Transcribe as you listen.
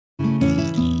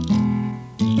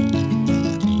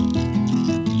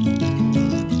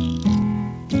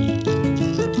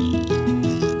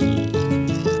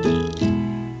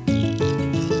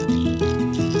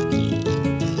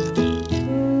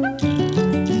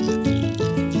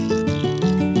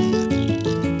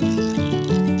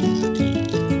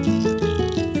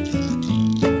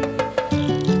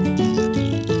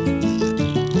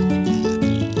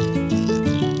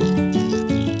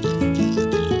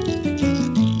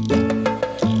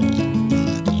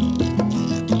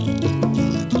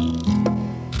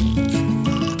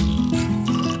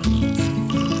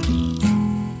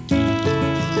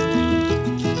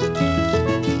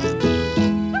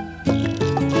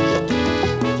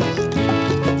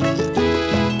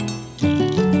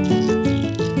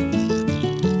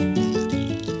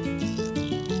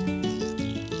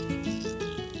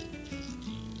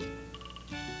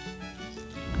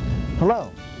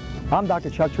I'm Dr.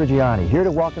 Chuck Trigiani, here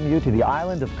to welcome you to the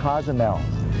island of Cozumel.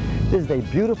 This is a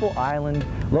beautiful island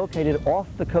located off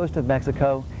the coast of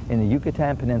Mexico in the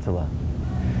Yucatan Peninsula.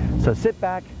 So sit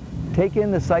back, take in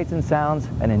the sights and sounds,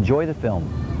 and enjoy the film.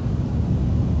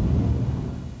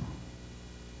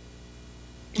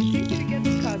 It's easy to get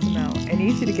to Cozumel and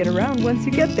easy to get around once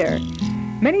you get there.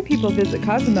 Many people visit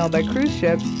Cozumel by cruise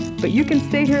ships, but you can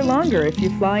stay here longer if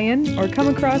you fly in or come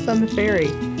across on the ferry.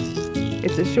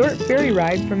 It's a short ferry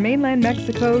ride from mainland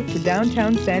Mexico to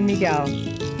downtown San Miguel.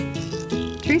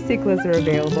 Tricycles are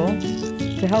available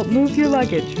to help move your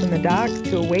luggage from the dock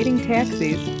to awaiting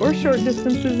taxis or short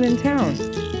distances in town.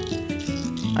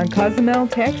 On Cozumel,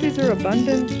 taxis are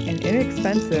abundant and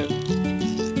inexpensive.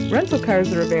 Rental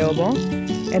cars are available,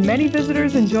 and many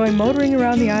visitors enjoy motoring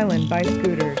around the island by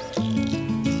scooters.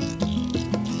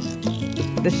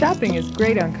 The shopping is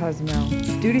great on Cozumel.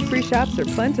 Duty-free shops are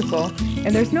plentiful,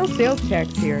 and there's no sales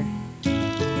tax here.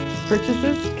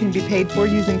 Purchases can be paid for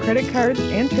using credit cards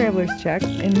and traveler's checks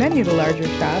in many of the larger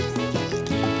shops,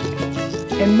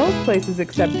 and most places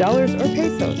accept dollars or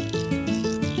pesos.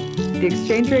 The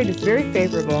exchange rate is very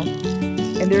favorable,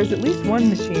 and there is at least one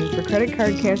machine for credit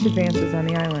card cash advances on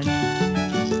the island.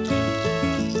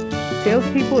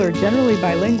 Salespeople are generally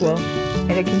bilingual,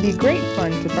 and it can be great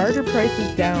fun to barter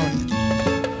prices down.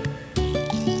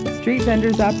 Street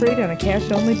vendors operate on a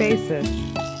cash-only basis.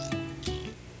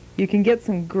 You can get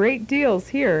some great deals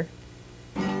here.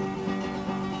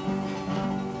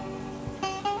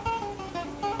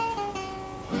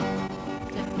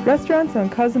 Restaurants on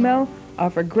Cozumel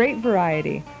offer great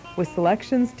variety, with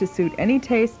selections to suit any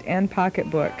taste and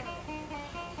pocketbook.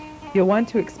 You'll want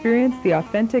to experience the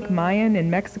authentic Mayan and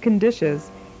Mexican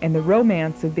dishes and the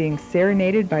romance of being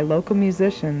serenaded by local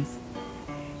musicians.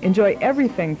 Enjoy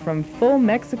everything from full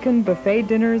Mexican buffet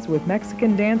dinners with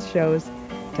Mexican dance shows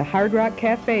to Hard Rock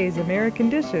Cafe's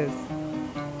American dishes.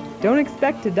 Don't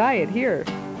expect to diet here.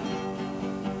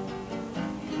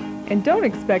 And don't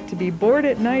expect to be bored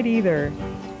at night either.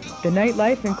 The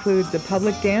nightlife includes a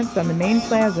public dance on the main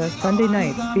plaza Sunday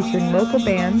nights featuring local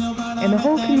bands and the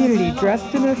whole community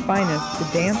dressed in their finest to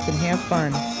dance and have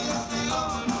fun.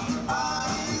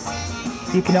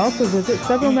 You can also visit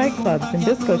several nightclubs and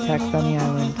discotheques on the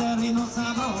island.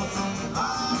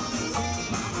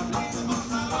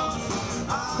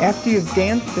 After you've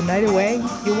danced the night away,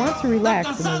 you'll want to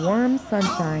relax in the warm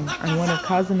sunshine on one of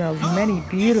Cozumel's many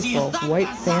beautiful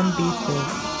white sand beaches.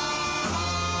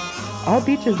 All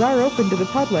beaches are open to the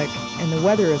public, and the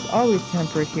weather is always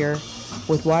temperate here,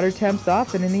 with water temps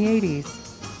often in the 80s.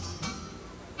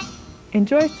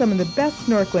 Enjoy some of the best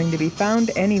snorkeling to be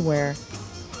found anywhere.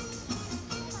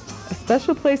 A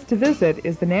special place to visit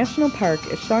is the National Park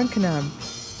at Shankanab,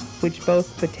 which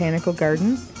boasts botanical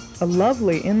gardens, a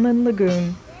lovely inland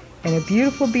lagoon, and a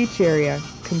beautiful beach area,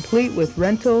 complete with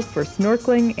rental for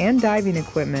snorkeling and diving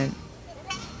equipment.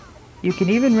 You can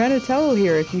even rent a towel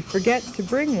here if you forget to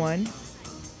bring one.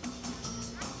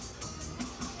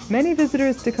 Many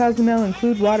visitors to Cozumel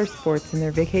include water sports in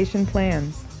their vacation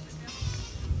plans.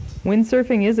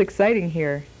 Windsurfing is exciting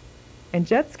here, and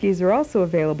jet skis are also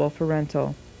available for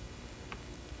rental.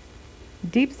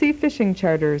 Deep-sea fishing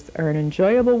charters are an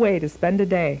enjoyable way to spend a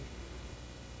day.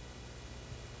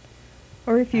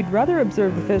 Or if you'd rather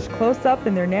observe the fish close up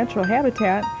in their natural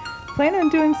habitat, plan on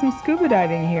doing some scuba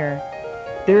diving here.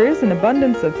 There is an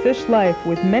abundance of fish life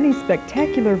with many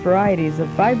spectacular varieties of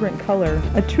vibrant color.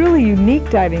 A truly unique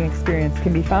diving experience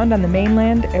can be found on the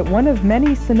mainland at one of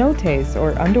many cenotes,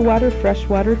 or underwater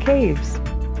freshwater caves.